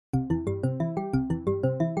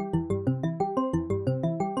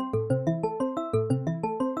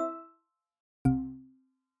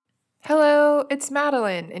it's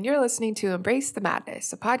Madeline, and you're listening to Embrace the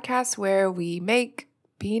Madness, a podcast where we make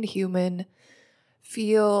being human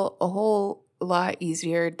feel a whole lot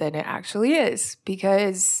easier than it actually is.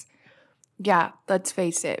 Because, yeah, let's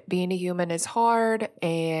face it, being a human is hard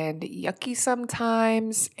and yucky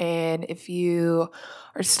sometimes. And if you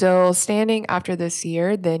are still standing after this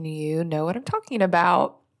year, then you know what I'm talking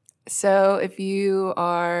about. So if you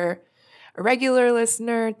are a regular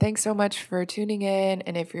listener, thanks so much for tuning in.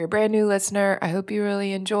 And if you're a brand new listener, I hope you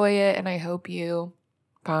really enjoy it and I hope you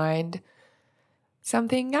find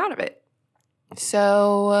something out of it.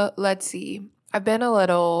 So let's see. I've been a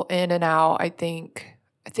little in and out. I think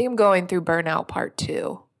I'm going through burnout part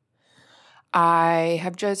 2. I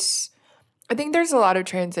think there's a lot of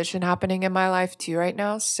transition happening in my life too right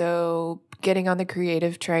now. So getting on the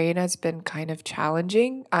creative train has been kind of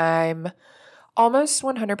challenging. I'm almost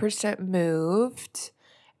 100% moved.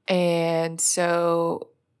 And so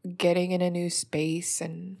getting in a new space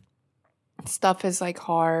and stuff is like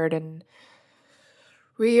hard, and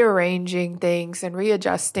rearranging things and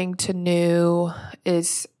readjusting to new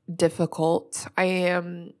is difficult. I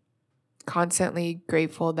am constantly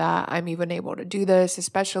grateful that I'm even able to do this,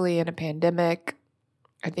 especially in a pandemic.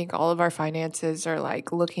 I think all of our finances are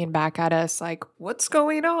like looking back at us like, what's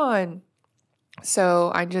going on?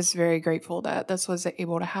 So I'm just very grateful that this was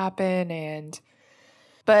able to happen.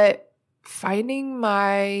 But finding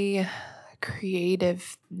my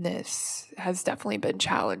creativeness has definitely been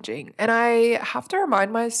challenging. And I have to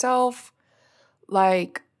remind myself,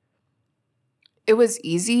 like, it was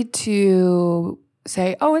easy to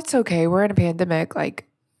say, oh, it's okay, we're in a pandemic, like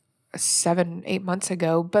 7-8 months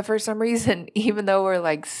ago. But for some reason, even though we're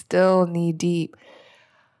like still knee deep,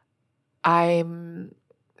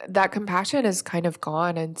 that compassion is kind of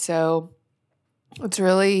gone. And so it's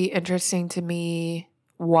really interesting to me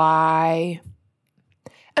why.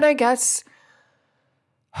 And I guess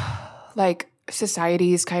like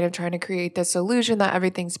society is kind of trying to create this illusion that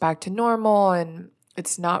everything's back to normal, and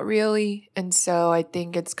it's not really. And so I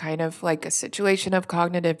think it's kind of like a situation of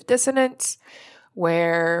cognitive dissonance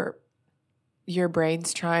where your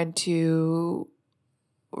brain's trying to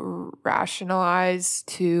rationalize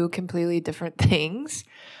two completely different things.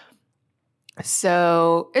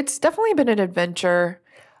 So it's definitely been an adventure.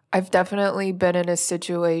 I've definitely been in a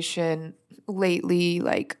situation lately,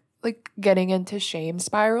 like getting into shame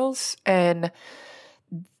spirals. And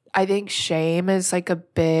I think shame is like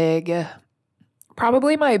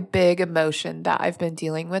probably my big emotion that I've been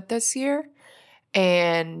dealing with this year.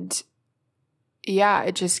 And yeah,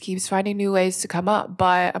 it just keeps finding new ways to come up.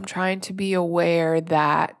 But I'm trying to be aware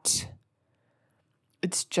that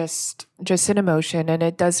it's just an emotion and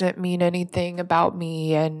it doesn't mean anything about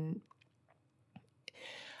me. And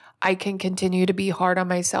I can continue to be hard on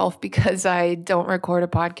myself because I don't record a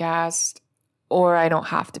podcast, or I don't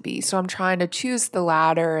have to be. So I'm trying to choose the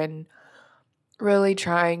latter and really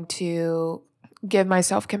trying to give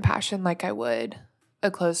myself compassion like I would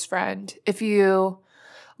a close friend. If you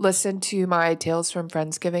listen to my Tales from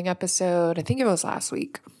Friendsgiving episode, I think it was last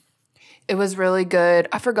week, it was really good.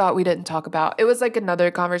 I forgot we didn't talk about. It was like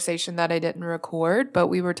another conversation that I didn't record, but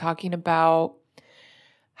we were talking about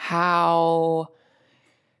how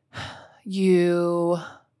you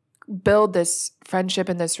build this friendship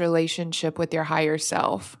and this relationship with your higher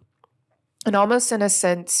self. And almost in a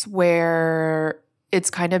sense where it's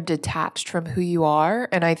kind of detached from who you are.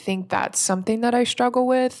 And I think that's something that I struggle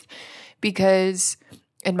with, because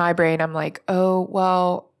in my brain, I'm like, oh,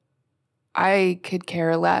 well, I could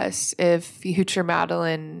care less if future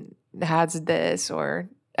Madeline has this or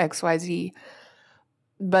XYZ.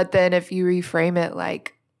 But then if you reframe it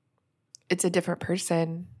like it's a different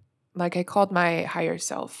person, like I called my higher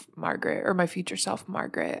self Margaret, or my future self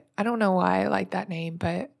Margaret. I don't know why I like that name,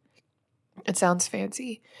 but it sounds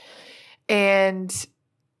fancy. And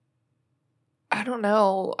I don't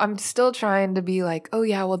know. I'm still trying to be like, oh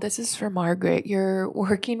yeah, well, this is for Margaret. You're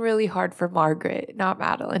working really hard for Margaret, not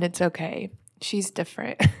Madeline. It's okay. She's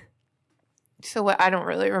different. So I don't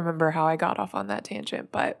really remember how I got off on that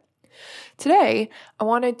tangent, but today I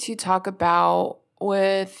wanted to talk about,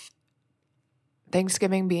 with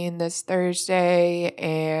Thanksgiving being this Thursday,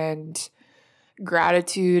 and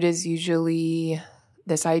gratitude is usually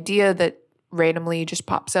this idea that randomly just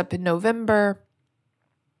pops up in November.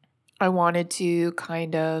 I wanted to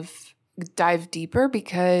kind of dive deeper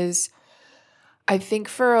because I think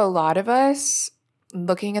for a lot of us,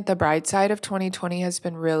 looking at the bright side of 2020 has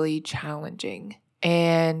been really challenging.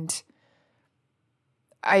 And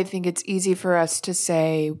I think it's easy for us to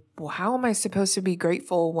say, well, how am I supposed to be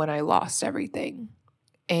grateful when I lost everything?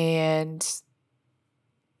 And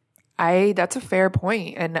that's a fair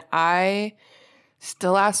point. And I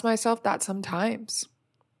still ask myself that sometimes.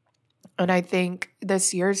 And I think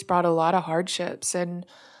this year's brought a lot of hardships, and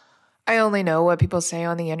I only know what people say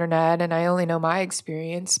on the internet and I only know my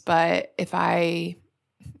experience. But if I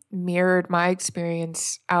mirrored my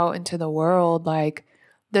experience out into the world, like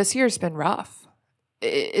this year's been rough.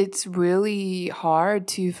 It's really hard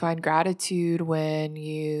to find gratitude when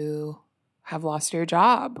you have lost your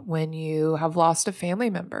job, when you have lost a family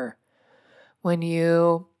member, when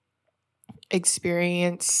you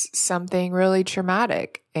experience something really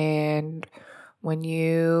traumatic, and when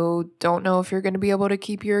you don't know if you're going to be able to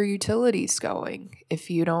keep your utilities going, if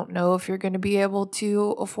you don't know if you're going to be able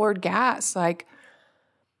to afford gas. Like,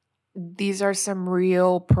 these are some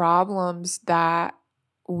real problems that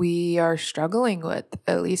we are struggling with,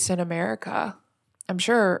 at least in America. I'm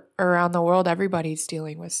sure around the world, everybody's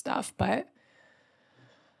dealing with stuff, but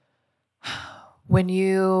when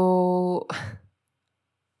you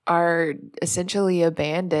are essentially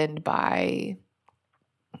abandoned by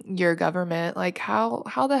your government, like how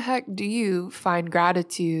the heck do you find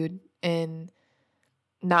gratitude in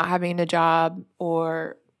not having a job?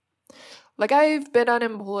 Or like, I've been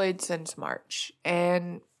unemployed since March,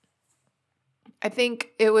 and I think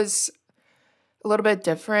it was a little bit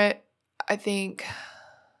different. I think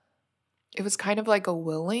it was kind of like a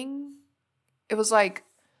willing. It was like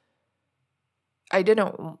I didn't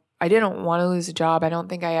want to lose a job. I don't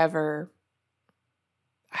think I ever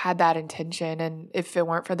had that intention, and if it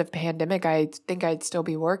weren't for the pandemic, I think I'd still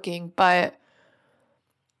be working, but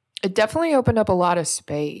it definitely opened up a lot of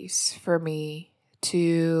space for me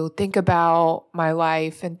to think about my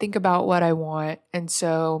life and think about what I want. And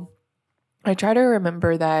so I try to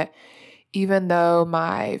remember that even though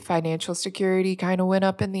my financial security kind of went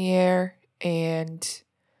up in the air and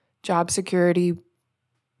job security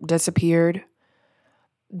disappeared,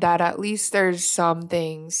 that at least there's some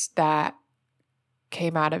things that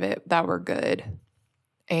came out of it that were good.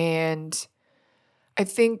 And I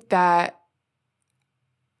think that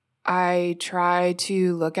I try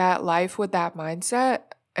to look at life with that mindset,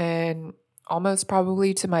 and almost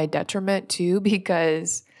probably to my detriment too,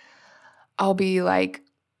 because I'll be like,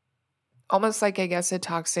 almost like, I guess, a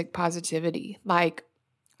toxic positivity. Like,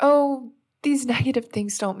 oh, these negative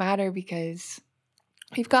things don't matter because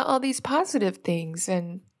we've got all these positive things.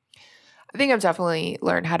 And I think I've definitely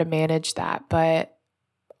learned how to manage that. But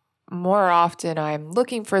more often, I'm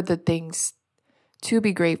looking for the things to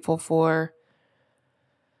be grateful for.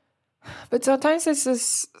 But sometimes it's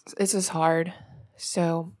just hard.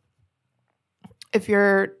 So if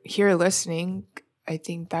you're here listening, I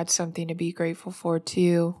think that's something to be grateful for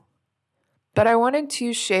too. But I wanted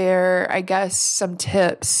to share, I guess, some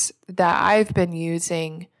tips that I've been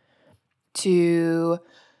using to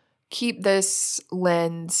keep this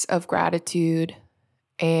lens of gratitude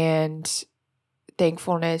and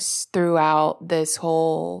thankfulness throughout this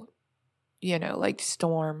whole, like,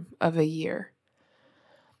 storm of a year.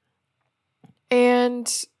 And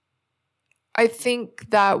I think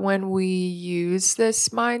that when we use this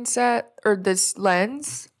mindset or this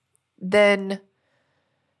lens, then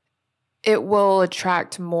it will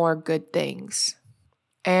attract more good things.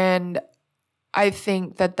 And I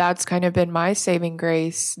think that that's kind of been my saving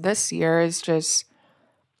grace this year, is just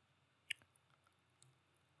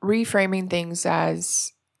reframing things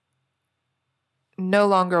as no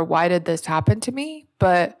longer why did this happen to me,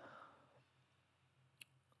 but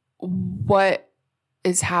what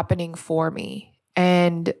is happening for me,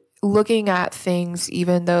 and looking at things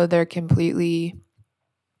even though they're completely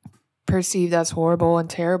perceived as horrible and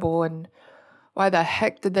terrible and why the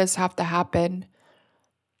heck did this have to happen,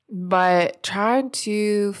 but trying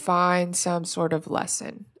to find some sort of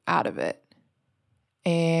lesson out of it.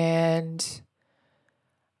 And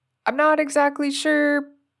I'm not exactly sure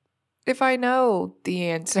if I know the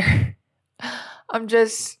answer. I'm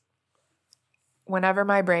just, whenever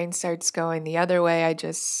my brain starts going the other way, I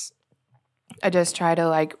just try to,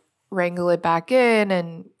 like, wrangle it back in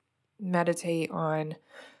and meditate on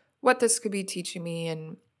what this could be teaching me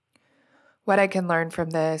and what I can learn from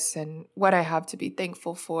this and what I have to be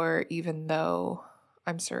thankful for, even though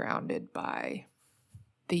I'm surrounded by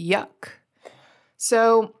the yuck.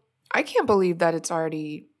 So I can't believe that it's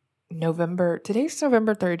already November. Today's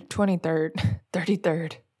November 3rd, 23rd,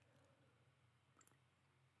 33rd.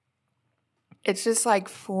 It's just like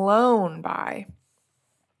flown by.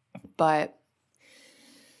 But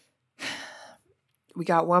we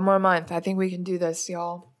got one more month. I think we can do this,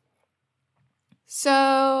 y'all.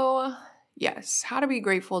 So, yes, how to be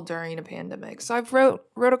grateful during a pandemic. So I've wrote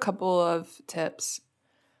a couple of tips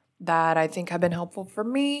that I think have been helpful for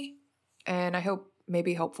me, and I hope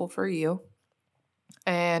maybe helpful for you.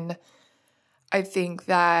 And I think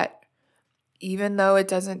that even though it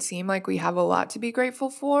doesn't seem like we have a lot to be grateful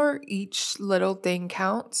for, each little thing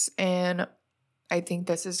counts. And I think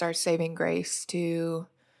this is our saving grace to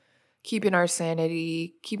keeping our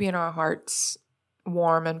sanity, keeping our hearts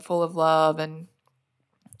warm and full of love and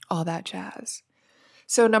all that jazz.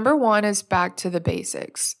 So, number one is back to the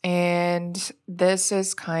basics. And this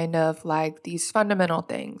is kind of like these fundamental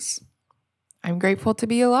things. I'm grateful to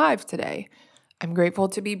be alive today. I'm grateful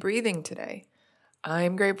to be breathing today.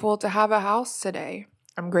 I'm grateful to have a house today.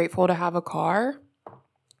 I'm grateful to have a car.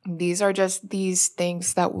 These are just these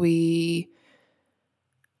things that we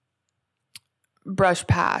brush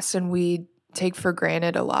past and we take for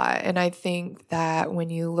granted a lot. And I think that when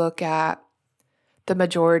you look at the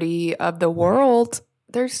majority of the world,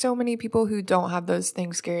 there's so many people who don't have those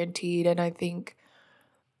things guaranteed. And I think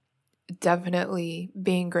definitely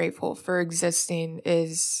being grateful for existing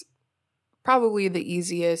is probably the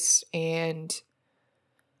easiest and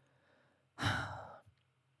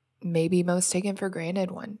maybe most taken for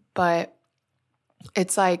granted one. But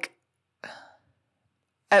it's like,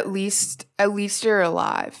 at least you're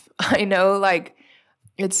alive. I know, like,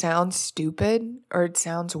 it sounds stupid or it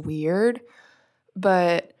sounds weird,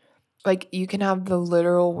 but like, you can have the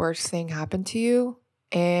literal worst thing happen to you.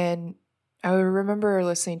 And I remember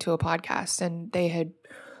listening to a podcast and they had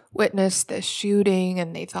witnessed this shooting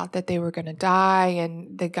and they thought that they were going to die.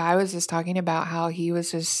 And the guy was just talking about how he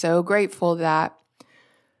was just so grateful that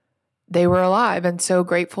they were alive and so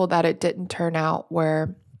grateful that it didn't turn out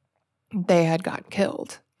where they had gotten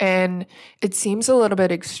killed. And it seems a little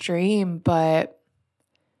bit extreme, but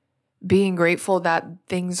being grateful that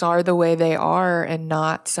things are the way they are and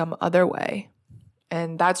not some other way.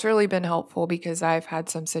 And that's really been helpful because I've had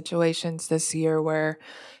some situations this year where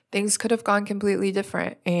things could have gone completely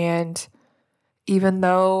different. And even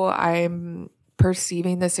though I'm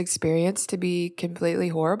perceiving this experience to be completely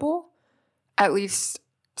horrible, at least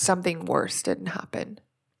something worse didn't happen.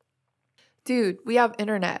 Dude, we have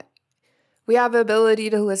internet. We have the ability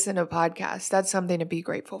to listen to podcasts. That's something to be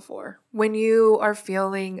grateful for. When you are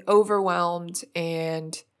feeling overwhelmed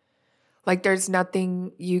and like there's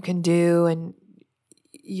nothing you can do and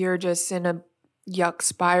you're just in a yuck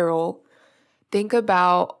spiral, think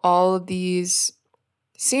about all of these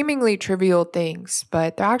seemingly trivial things,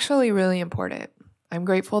 but they're actually really important. I'm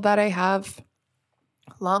grateful that I have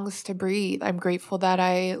lungs to breathe. I'm grateful that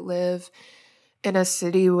I live in a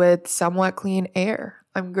city with somewhat clean air.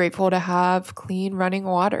 I'm grateful to have clean running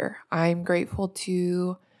water. I'm grateful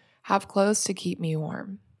to have clothes to keep me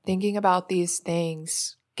warm. Thinking about these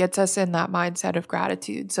things gets us in that mindset of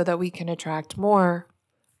gratitude so that we can attract more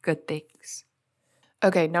good things.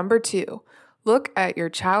 Okay, number 2, look at your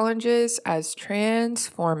challenges as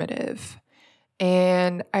transformative.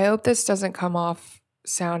 And I hope this doesn't come off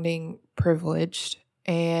sounding privileged.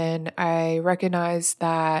 And I recognize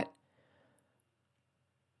that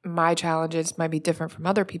my challenges might be different from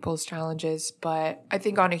other people's challenges, but I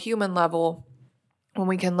think on a human level, when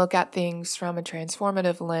we can look at things from a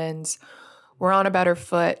transformative lens, we're on a better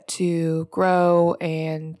foot to grow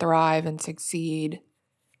and thrive and succeed,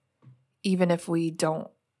 even if we don't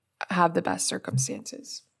have the best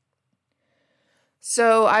circumstances.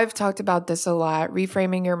 So I've talked about this a lot,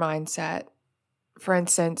 reframing your mindset. For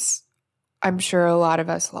instance, I'm sure a lot of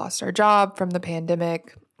us lost our job from the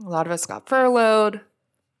pandemic. A lot of us got furloughed.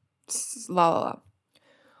 La la la.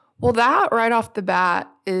 Well, that right off the bat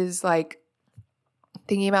is like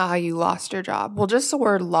thinking about how you lost your job. Well, just the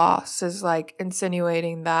word loss is like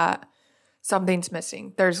insinuating that something's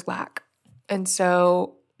missing. There's lack. And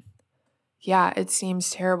so, yeah, it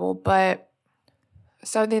seems terrible. But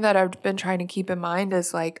something that I've been trying to keep in mind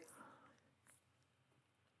is like,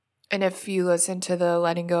 and if you listen to the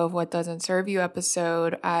Letting Go of What Doesn't Serve You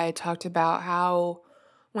episode, I talked about how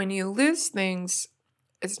when you lose things,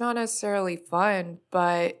 it's not necessarily fun,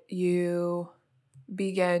 but you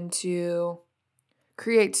begin to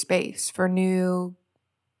create space for new,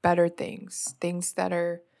 better things, things that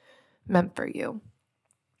are meant for you.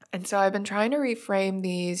 And so I've been trying to reframe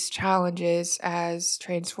these challenges as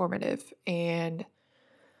transformative. And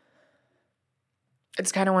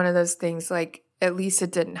it's kind of one of those things like, at least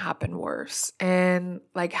it didn't happen worse. And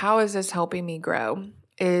like, how is this helping me grow?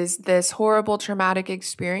 Is this horrible traumatic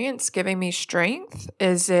experience giving me strength?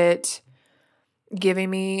 Is it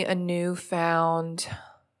giving me a newfound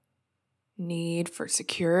need for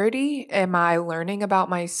security? Am I learning about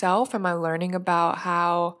myself? Am I learning about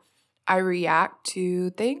how I react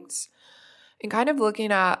to things? And kind of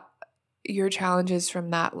looking at your challenges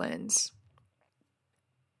from that lens.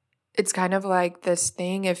 It's kind of like this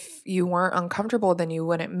thing, if you weren't uncomfortable, then you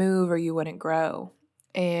wouldn't move or you wouldn't grow.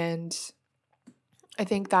 And I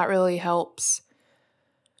think that really helps.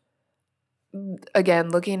 Again,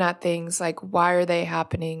 looking at things like, why are they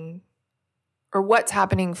happening, or what's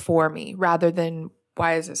happening for me, rather than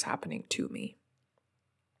why is this happening to me?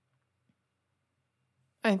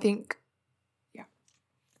 I think, yeah.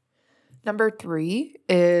 Number 3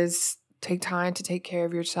 is take time to take care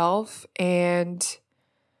of yourself. And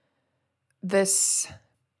this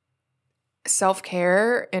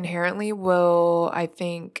self-care inherently will, I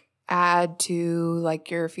think, add to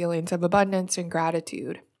like your feelings of abundance and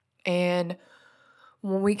gratitude. And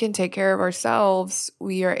when we can take care of ourselves,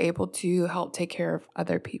 we are able to help take care of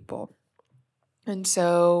other people. And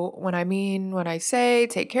so when I say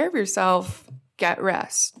take care of yourself, get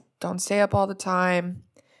rest. Don't stay up all the time.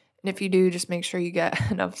 And if you do, just make sure you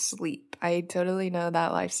get enough sleep. I totally know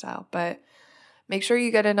that lifestyle, but make sure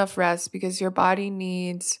you get enough rest, because your body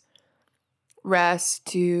needs rest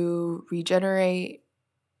to regenerate,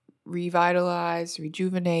 revitalize,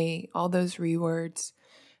 rejuvenate, all those words,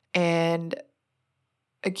 and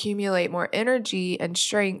accumulate more energy and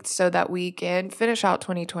strength so that we can finish out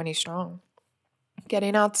 2020 strong.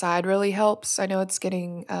 Getting outside really helps. I know it's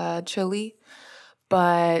getting chilly,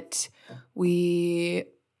 but we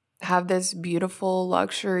have this beautiful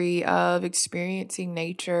luxury of experiencing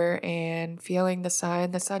nature and feeling the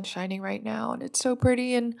sun. The sun's shining right now, and it's so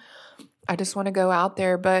pretty, and I just want to go out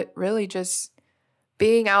there. But really, just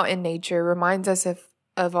being out in nature reminds us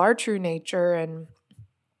of our true nature, and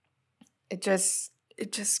it just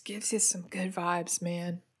gives you some good vibes,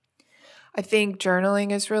 man. I think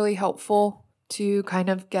journaling is really helpful to kind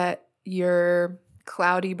of get your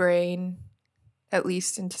cloudy brain at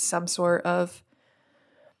least into some sort of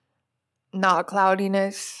not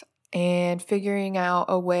cloudiness, and figuring out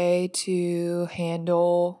a way to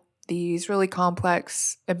handle these really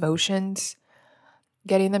complex emotions.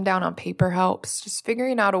 Getting them down on paper helps. Just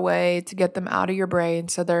figuring out a way to get them out of your brain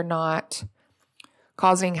so they're not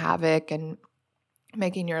causing havoc and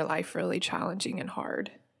making your life really challenging and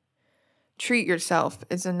hard. Treat yourself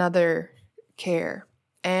is another care.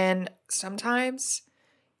 And sometimes,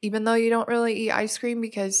 even though you don't really eat ice cream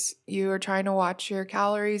because you are trying to watch your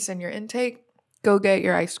calories and your intake, go get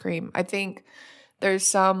your ice cream. I think there's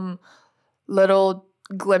some little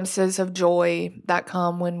glimpses of joy that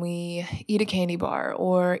come when we eat a candy bar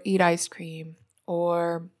or eat ice cream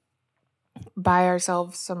or buy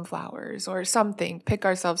ourselves some flowers or something, pick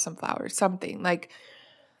ourselves some flowers, something. Like,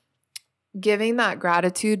 giving that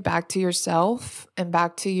gratitude back to yourself and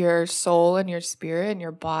back to your soul and your spirit and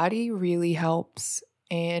your body really helps.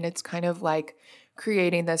 And it's kind of like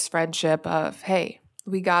creating this friendship of, hey,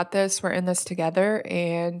 we got this, we're in this together,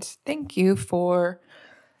 and thank you for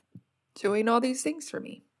doing all these things for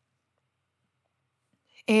me.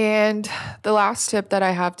 And the last tip that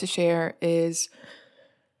I have to share is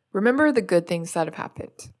remember the good things that have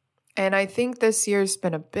happened. And I think this year's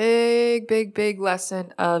been a big, big, big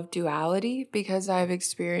lesson of duality, because I've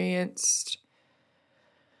experienced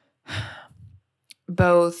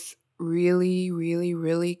both really, really,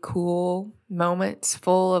 really cool moments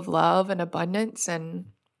full of love and abundance, and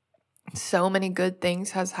so many good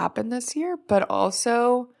things has happened this year, but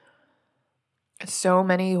also so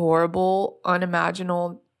many horrible,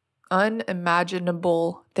 unimaginable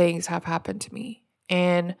things have happened to me.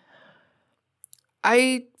 And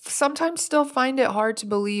I sometimes still find it hard to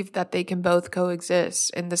believe that they can both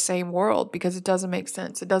coexist in the same world, because it doesn't make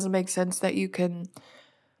sense. It doesn't make sense that you can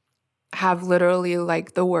have literally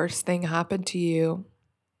like the worst thing happen to you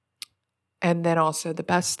and then also the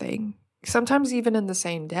best thing, sometimes even in the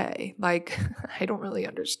same day. Like, I don't really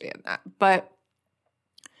understand that. But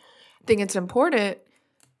I think it's important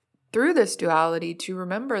through this duality to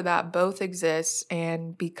remember that both exist,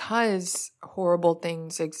 and because horrible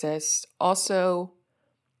things exist, also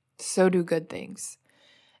so do good things.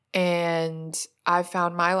 And I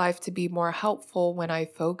found my life to be more helpful when I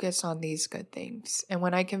focus on these good things, and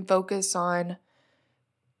when I can focus on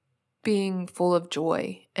being full of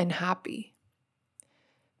joy and happy,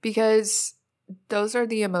 because those are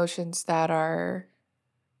the emotions that are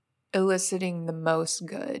eliciting the most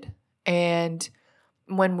good. And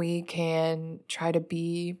when we can try to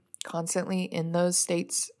be constantly in those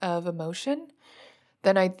states of emotion,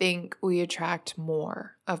 then I think we attract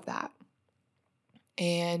more of that.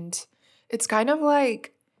 And it's kind of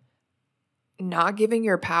like not giving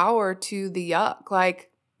your power to the yuck. Like,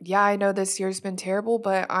 yeah, I know this year's been terrible,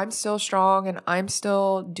 but I'm still strong and I'm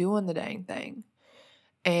still doing the dang thing.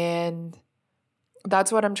 And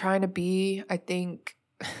that's what I'm trying to be. I think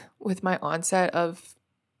with my onset of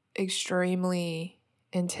extremely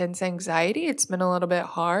intense anxiety, it's been a little bit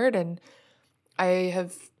hard, and I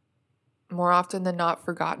have more often than not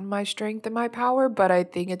forgotten my strength and my power, but I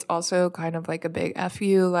think it's also kind of like a big F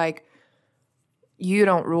you, like, you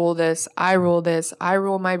don't rule this, I rule this, I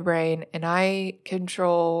rule my brain, and I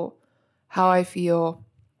control how I feel.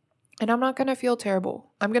 And I'm not going to feel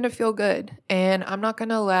terrible. I'm going to feel good. And I'm not going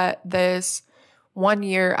to let this 1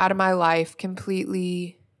 year out of my life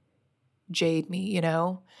completely jade me, you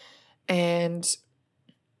know? And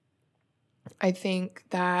I think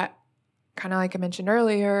that, kind of like I mentioned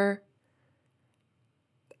earlier,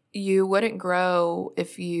 you wouldn't grow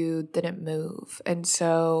if you didn't move. And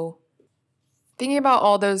so thinking about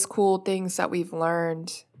all those cool things that we've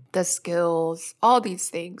learned, the skills, all these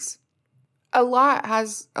things, a lot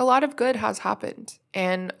of good has happened,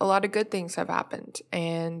 and a lot of good things have happened.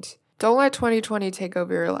 And don't let 2020 take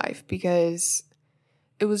over your life, because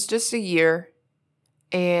it was just a year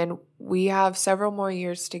and we have several more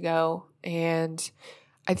years to go. And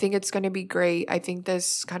I think it's going to be great. I think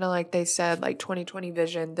this, kind of like they said, like 2020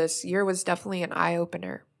 vision, this year was definitely an eye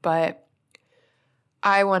opener, but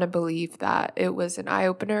I want to believe that it was an eye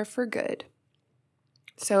opener for good.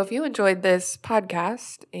 So if you enjoyed this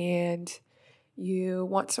podcast and you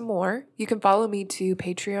want some more, you can follow me to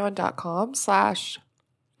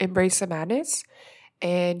patreon.com/embracethemadness,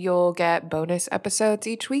 and you'll get bonus episodes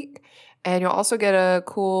each week. And you'll also get a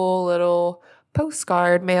cool little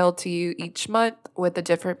postcard mailed to you each month with a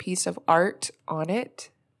different piece of art on it.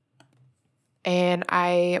 And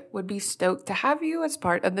I would be stoked to have you as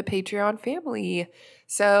part of the Patreon family.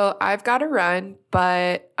 So I've got to run,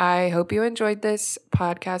 but I hope you enjoyed this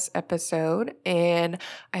podcast episode. And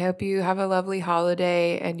I hope you have a lovely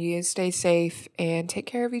holiday and you stay safe and take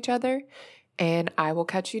care of each other. And I will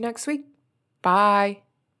catch you next week. Bye.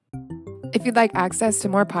 If you'd like access to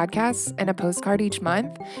more podcasts and a postcard each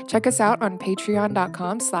month, check us out on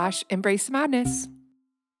patreon.com/embracethemadness.